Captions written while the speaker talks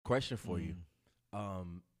Question for you.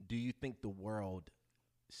 Do you think the world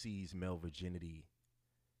sees male virginity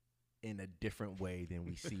in a different way than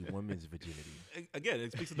we see women's virginity? Again,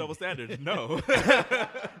 it speaks to double standards. No.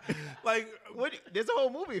 Like, What? There's a whole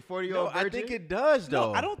movie, 40-Year-Old I Virgin. think it does,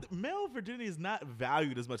 though. no, I don't. Male virginity is not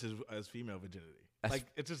valued as much as female virginity. That's-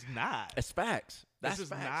 It's just not. It's facts. That's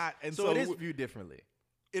just facts. not- and so so it is viewed differently.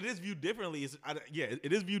 It is viewed differently.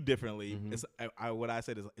 It is viewed differently. It's what I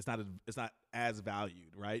said is it's not as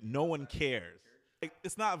valued, right? No one cares.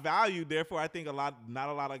 It's not valued. Therefore, I think not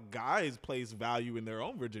a lot of guys place value in their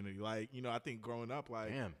own virginity. Like, I think growing up,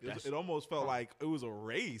 like Damn, it almost felt like it was a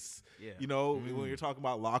race. Yeah. When you're talking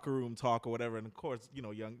about locker room talk or whatever, and of course,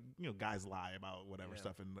 guys lie about whatever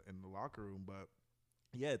stuff in the locker room, but.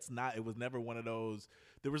 Yeah, it's not. It was never one of those.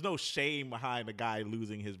 There was no shame behind a guy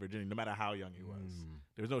losing his virginity, no matter how young he was.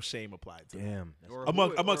 There was no shame applied to him. Damn. Or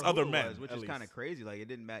Amongst who other it men, was, which at is kind of least. crazy. Like, it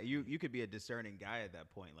didn't matter. You could be a discerning guy at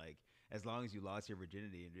that point. Like, as long as you lost your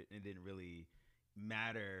virginity, it didn't really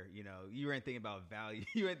matter. You weren't thinking about value.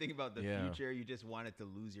 You weren't thinking about the future. You just wanted to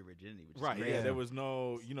lose your virginity, which Right. is crazy. Yeah. There was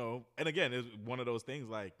no. And again, it's one of those things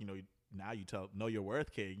like now you know your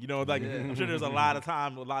worth, king. I'm sure there's a lot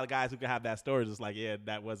of guys who can have that story. Just like, yeah,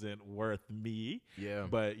 that wasn't worth me. Yeah.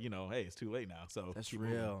 But hey, it's too late now. So That's keep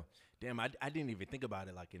real. moving. Damn, I didn't even think about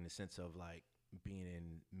it like in the sense of like being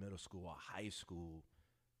in middle school or high school.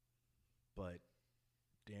 But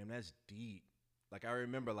damn, that's deep. Like, I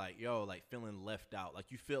remember like feeling left out.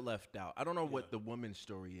 Like, you feel left out. I don't know what the woman's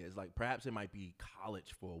story is. Like, perhaps it might be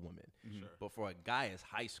college for a woman. Sure. But for a guy, it's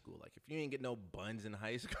high school. Like, if you ain't get no buns in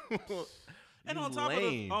high school, And you on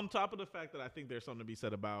lame. top of the fact that I think there's something to be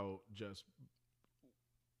said about just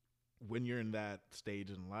when you're in that stage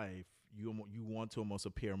in life, you want to almost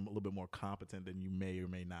appear a little bit more competent than you may or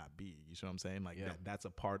may not be. You see what I'm saying? Like that's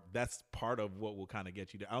part of what will kind of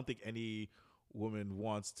get you there. I don't think any woman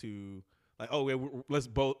wants to like, oh,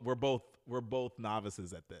 we're both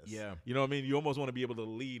novices at this. Yeah. You know what I mean? You almost want to be able to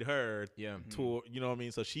lead her Yeah. to, you know what I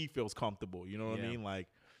mean? So she feels comfortable. You know what I Yeah. mean? Like,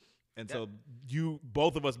 and so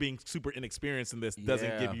both of us being super inexperienced in this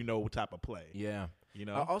doesn't give you no type of play. Yeah. You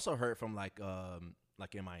know? I also heard from like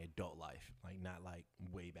in my adult life, like not like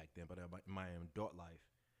way back then, but in my adult life,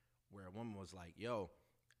 where a woman was like, yo,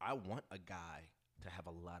 I want a guy to have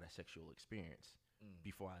a lot of sexual experience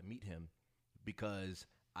before I meet him, because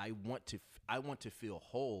I want to feel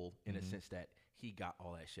whole in a sense that he got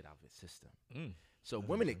all that shit out of his system. So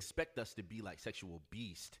women expect us to be like sexual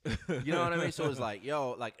beast. You know what I mean? So it's like,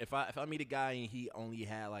 yo, like if I meet a guy and he only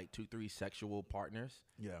had like 2-3 sexual partners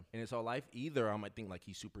in his whole life, either I'm gonna think like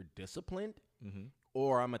he's super disciplined,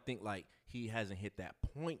 or I'm gonna think like he hasn't hit that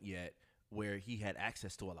point yet where he had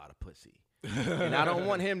access to a lot of pussy. And I don't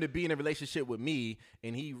want him to be in a relationship with me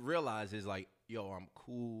and he realizes like, yo, I'm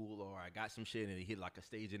cool, or I got some shit, and he hit like a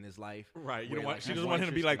stage in his life. Right. You where, don't want, like, she he doesn't want him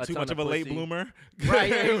to be like wants too ton much of a late pussy. bloomer. Right,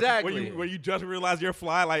 yeah, exactly. where you just realize you're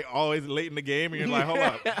fly, like always late in the game, and you're like, hold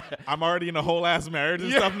up, I'm already in a whole ass marriage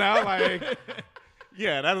and stuff now. Like,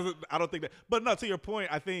 yeah, I don't think that. But no, to your point,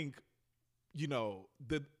 I think,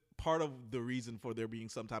 the part of the reason for there being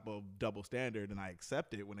some type of double standard, and I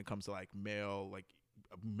accept it when it comes to like male, like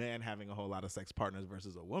a man having a whole lot of sex partners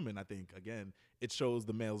versus a woman, I think, again, it shows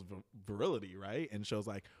the male's virility, right? And shows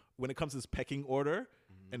like when it comes to this pecking order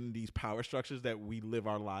and these power structures that we live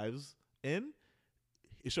our lives in,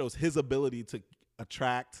 it shows his ability to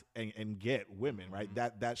attract and get women, right?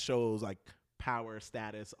 That shows like power,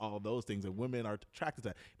 status, all those things, and women are attracted to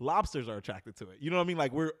that. Lobsters are attracted to it. You know what I mean?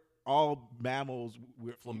 Like, we're all mammals.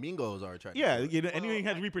 Flamingos are attracted. Yeah, to it. anything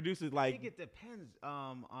has reproduced is I like. think it depends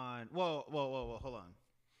on. Well, hold on,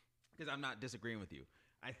 because I'm not disagreeing with you.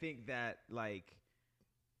 I think that like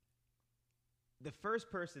the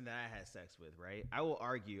first person that I had sex with, right? I will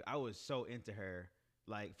argue I was so into her.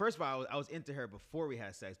 Like, first of all, I was into her before we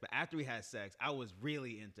had sex, but after we had sex, I was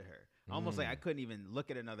really into her. Almost like I couldn't even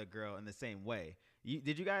look at another girl in the same way.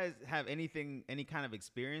 Did you guys have any kind of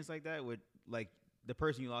experience like that with like the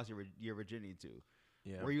person you lost your virginity to?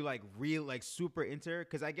 Yeah. Were you like real, like super into her?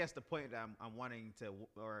 Because I guess the point that I'm wanting to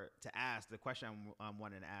ask, the question I'm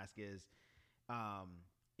wanting to ask is,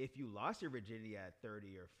 if you lost your virginity at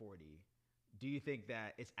 30 or 40, do you think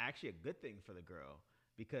that it's actually a good thing for the girl?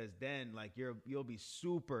 Because then like you'll be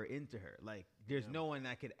super into her. Like there's no one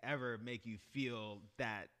that could ever make you feel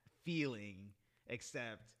that feeling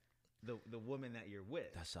except the woman that you're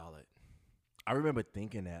with. That's solid. I remember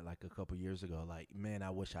thinking that like a couple years ago, like, man,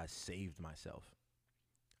 I wish I saved myself.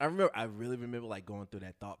 I really remember like going through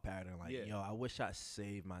that thought pattern, like, yo, I wish I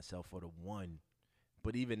saved myself for the one.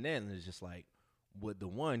 But even then, it's just like, would the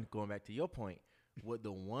one, going back to your point, would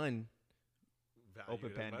the one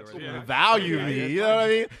Open it as much. Pandora's Yeah. box. Value Yeah, me. yeah, You know what I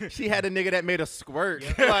mean? She had a nigga that made a squirt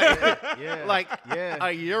like, Yeah. like Yeah.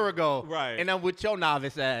 a year ago. Right. And I'm with your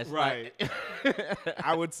novice ass. Right. Like,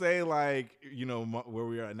 I would say, like, where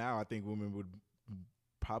we are now, I think women would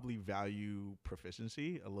probably value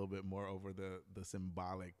proficiency a little bit more over the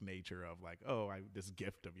symbolic nature of like, this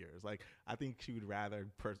gift of yours. Like, I think she would rather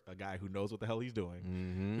a guy who knows what the hell he's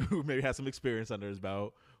doing, who maybe has some experience under his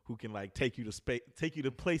belt, who can like take you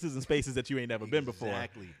to places and spaces that you ain't never been before.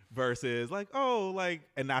 Exactly. Versus like,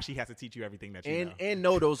 and now she has to teach you everything that you know. And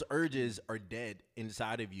know those urges are dead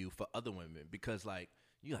inside of you for other women because like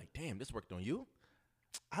you like, damn, this worked on you.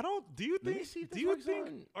 I don't. Do you Let me think? see if Do this you works think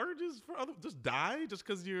on- urges for other just die just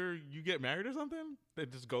because you get married or something?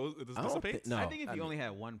 That just goes. It just I don't think- dissipates. no. I think if I you mean- only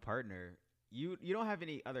had one partner, you don't have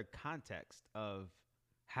any other context of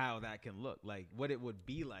how that can look, like what it would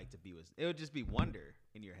be like to be with. It would just be wonder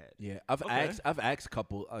in your head. Yeah, I've Okay. asked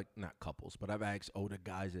not couples, but I've asked older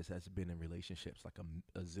guys that has been in relationships like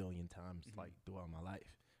a zillion times like throughout my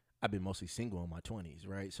life. I've been mostly single in my 20s,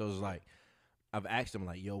 right? So it's like I've asked them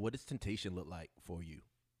like, yo, what does temptation look like for you?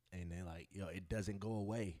 And they're like, yo, it doesn't go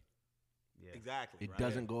away. Yeah. Exactly. It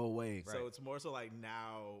doesn't go away. So it's more so like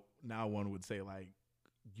now one would say like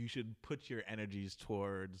you should put your energies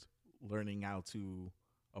towards learning how to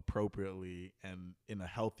appropriately and in a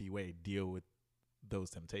healthy way deal with those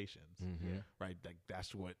temptations. Mhm. Right? Like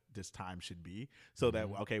that's what this time should be. So that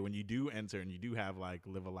when you do enter and you do have like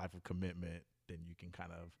live a life of commitment, then you can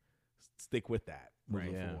kind of stick with that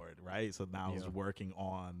moving Right. Yeah. forward, right? So now it's Yeah. working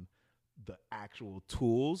on the actual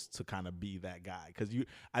tools to kind of be that guy, because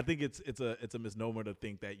I think it's a misnomer to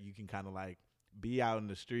think that you can kind of like be out in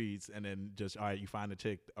the streets and then just all right, you find a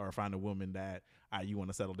chick or find a woman that you want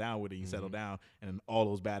to settle down with, and you settle down, and then all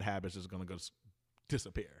those bad habits is gonna go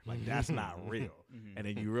disappear. Like that's not real. And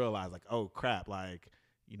then you realize like, oh crap, like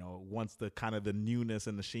once the kind of the newness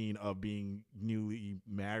and the sheen of being newly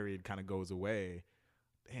married kind of goes away,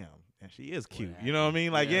 damn, and she is cute. You know what I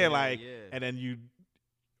mean? Like Yeah. and then you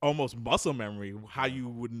almost muscle memory how you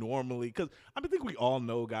would normally, because I think we all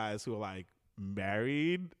know guys who are like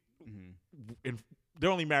married and they're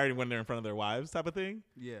only married when they're in front of their wives type of thing.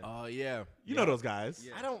 Yeah. Oh yeah. You know those guys.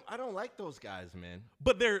 Yeah. I don't like those guys, man.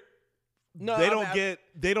 But they're No, they I don't mean, get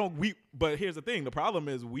they don't we but here's the thing, the problem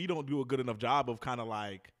is we don't do a good enough job of kind of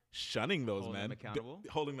like shunning those Holding men, them accountable?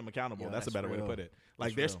 holding them accountable. Yeah, that's a that's better way to real. put it. Like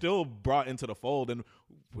That's they're real. still brought into the fold, and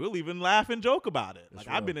we'll even laugh and joke about it. That's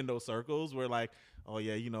Like I've real. been in those circles where like, oh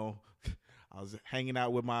yeah, I was hanging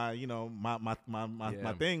out with my, my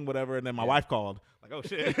Yeah. thing, whatever, and then my Yeah. wife called. Like, oh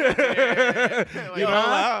shit,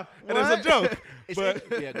 Huh? and it's a joke.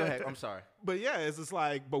 But yeah, go ahead. I'm sorry. but yeah, it's just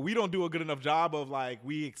like, but we don't do a good enough job of like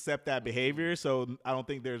we accept that behavior. So I don't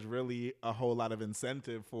think there's really a whole lot of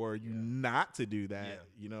incentive for you not to do that. Yeah.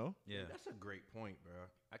 You know? Yeah. That's a great point, bro.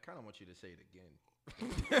 I kind of want you to say it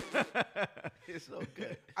again. It's so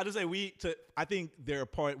good. I just say I think there are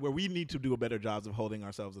part where we need to do a better job of holding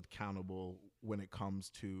ourselves accountable when it comes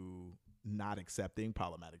to not accepting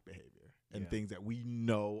problematic behavior and Yeah. things that we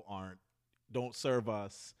know don't serve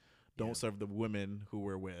us, don't Yeah. serve the women who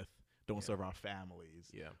we're with, don't serve our families.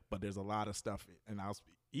 Yeah. But there's a lot of stuff, and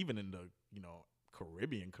even in the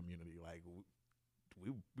Caribbean community, like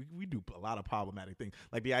we do a lot of problematic things.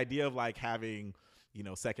 Like the idea of like having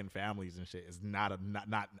second families and shit is not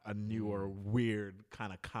a new or weird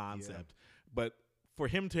kind of concept. But for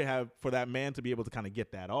that man to be able to kind of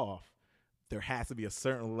get that off, there has to be a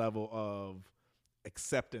certain level of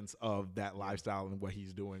acceptance of that lifestyle and what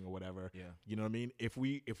he's doing or whatever. Yeah. You know what I mean? If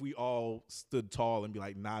we all stood tall and be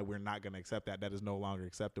like, nah, we're not going to accept that. That is no longer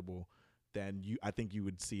acceptable. Then I think you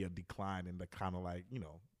would see a decline in the kind of like,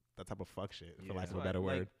 that type of fuck shit, for Yeah. lack of a That's better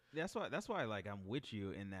why, word. That's why like I'm with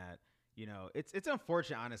you in that, it's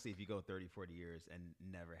unfortunate honestly if you go 30, 40 years and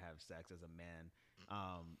never have sex as a man.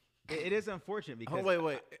 It is unfortunate because Oh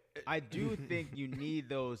wait. I do think you need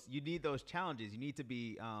those challenges. You need to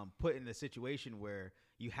be put in a situation where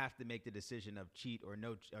you have to make the decision of cheat or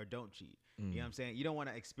don't cheat. You know what I'm saying? You don't want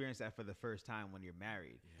to experience that for the first time when you're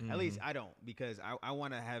married. At least I don't, because I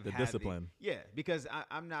want to have The had discipline. because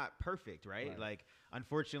I'm not perfect, right? Like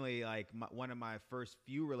unfortunately, like one of my first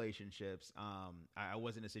few relationships, I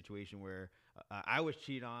was in a situation where I was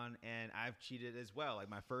cheated on, and I've cheated as well. Like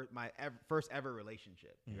my first ever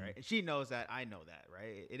relationship, right? And she knows that, I know that,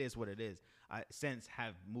 right? It is what it is. I since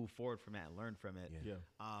have moved forward from that and learned from it, Yeah.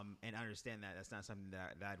 and understand that that's not something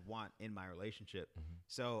that I'd want in my relationship.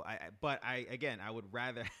 So I would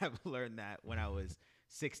rather have learned that when I was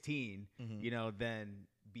 16, than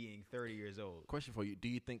being 30 years old. Question for you: do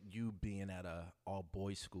you think you being at a all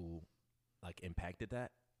boys school like impacted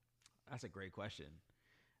that? That's a great question.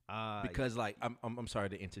 Because like I'm sorry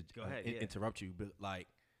to Go ahead, yeah. interrupt you, but like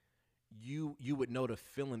you would know the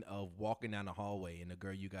feeling of walking down the hallway and the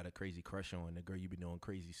girl you got a crazy crush on, the girl you been doing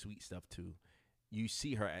crazy sweet stuff to, you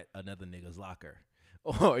see her at another nigga's locker,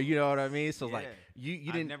 or you know what I mean. So like you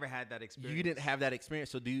I've didn't never had that experience. You didn't have that experience.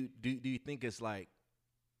 So do you think it's like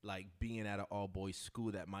being at an all boys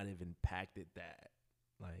school that might have impacted that?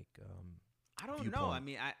 Like I don't know. viewpoint? I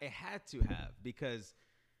mean, it had to have, because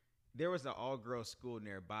there was an all girls school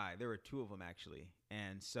nearby. There were 2 of them actually,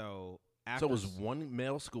 and so after So it was one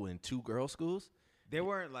male school and 2 girl schools. they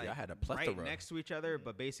weren't like I had a plethora. right next to each other,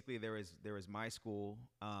 but basically there was my school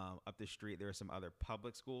up the street. There were some other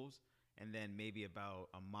public schools, and then maybe about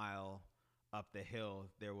a mile up the hill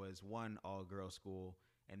there was one all girls school.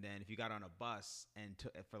 And then if you got on a bus and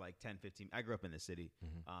for like 10, 15, I grew up in the city.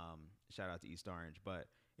 Shout out to East Orange. But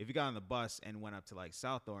if you got on the bus and went up to like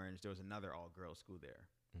South Orange, there was another all girls school there.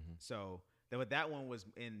 So that one was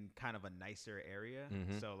in kind of a nicer area.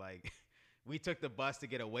 So like we took the bus to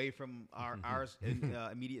get away from our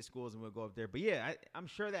immediate schools, and we'll go up there. But yeah, I'm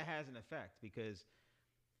sure that has an effect, because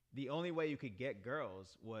the only way you could get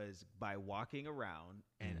girls was by walking around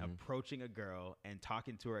and approaching a girl and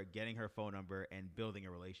talking to her, getting her phone number, and building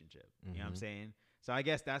a relationship. You know what I'm saying? So I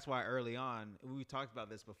guess that's why early on, we talked about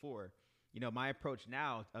this before, you know, my approach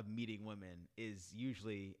now of meeting women is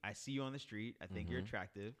usually, I see you on the street, I think you're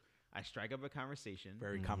attractive, I strike up a conversation.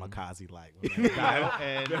 Very kamikaze-like.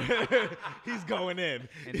 And He's going in.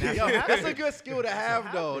 And that's, Yo, that's a good skill to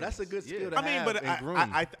have, though. That's a good skill to have. I mean, but and groom.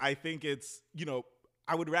 I think it's, you know,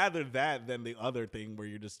 I would rather that than the other thing where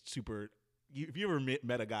you're just super. If you ever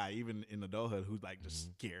met a guy, even in adulthood, who's like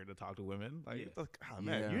just scared to talk to women, like, it's like, oh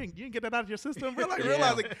man, you didn't get that out of your system, bro. Like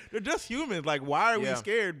realizing they're just humans. Like, why are we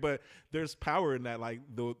scared? But there's power in that. Like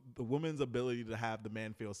the woman's ability to have the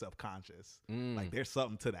man feel self-conscious. Like there's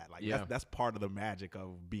something to that. Like that's part of the magic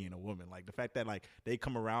of being a woman. Like the fact that like they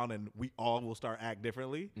come around and we all will start act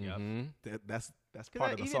differently. That's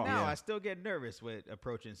part of the song. Even now, I still get nervous with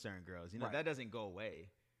approaching certain girls. You know, that doesn't go away.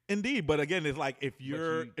 Indeed, but again, it's like if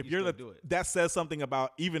you're still do it. that says something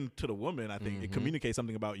about, even to the woman. I think it communicates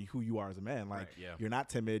something about who you are as a man. Like you're not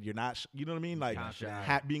timid, you're not, you know what I mean? Like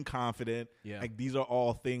being confident. Like these are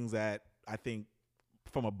all things that I think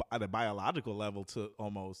from at a biological level to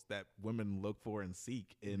almost that women look for and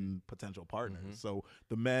seek in potential partners. So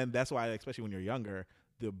the men, that's why, especially when you're younger,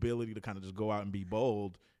 the ability to kind of just go out and be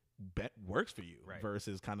bold works for you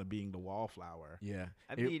versus kind of being the wallflower.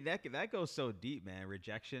 I mean, that goes so deep, man.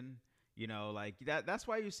 Rejection, you know, like that's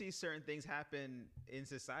why you see certain things happen in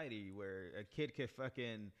society where a kid could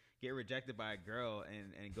fucking get rejected by a girl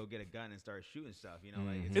and go get a gun and start shooting stuff, you know,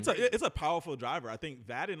 like it's a powerful driver. I think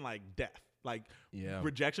that in like death, like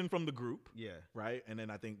rejection from the group, right? And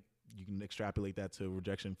then I think you can extrapolate that to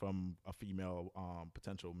rejection from a female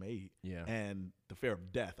potential mate. And the fear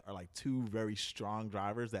of death are like 2 very strong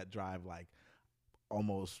drivers that drive like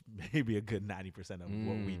almost maybe a good 90% of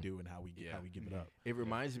what we do and how we give it up. It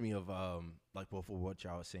reminds me of like before what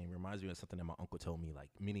y'all was saying, reminds me of something that my uncle told me like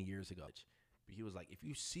many years ago. He was like, if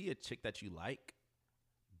you see a chick that you like,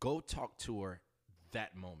 go talk to her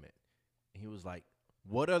that moment. And he was like,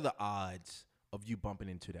 what are the odds of you bumping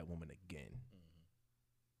into that woman again?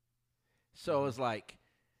 So it's like,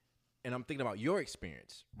 and I'm thinking about your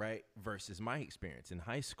experience, right, versus my experience in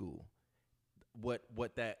high school. What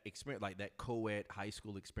that experience, like that co-ed high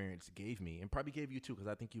school experience gave me, and probably gave you too, because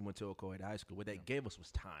I think you went to a co-ed high school. What that gave us was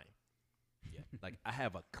time. Like I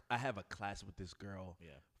have a class with this girl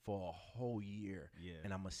for a whole year,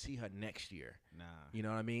 and I'm gonna see her next year. You know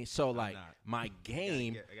what I mean? So like my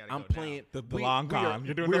game, I'm playing the long con.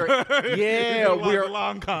 You're doing we're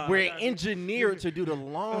long con. We're engineered to do the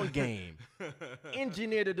long game.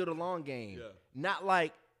 Engineered to do the long game. Not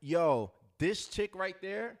like, yo, this chick right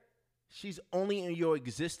there, she's only in your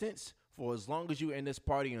existence for as long as you're in this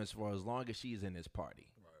party and for as long as she's in this party.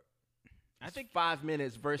 I think 5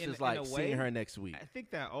 minutes versus like seeing her next week. I think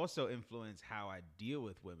that also influenced how I deal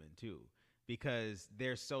with women too, because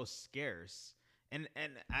they're so scarce. And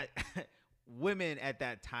I women at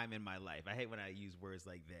that time in my life, I hate when I use words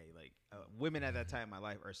like they, like women at that time in my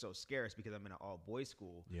life are so scarce because I'm in an all boys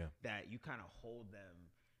school that you kind of hold them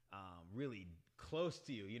really close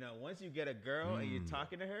to you. You know, once you get a girl and you're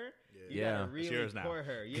talking to her, you gotta really court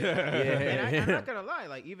her. And I'm not gonna lie,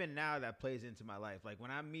 like even now that plays into my life. Like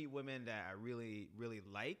when I meet women that I really, really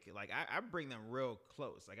like I bring them real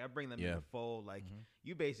close. Like I bring them in the fold. Like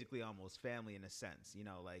you basically almost family in a sense. You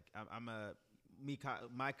know, like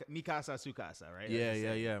Mikasa Sukasa, right? Yeah,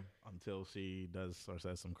 yeah, yeah. Until she does or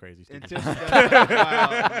says some crazy stupid. Until she does something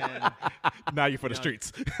wild, and Now you're for the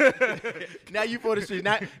streets. Now you for the street.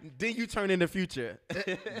 Now then you turn in the future.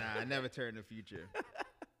 nah, I never turn the future.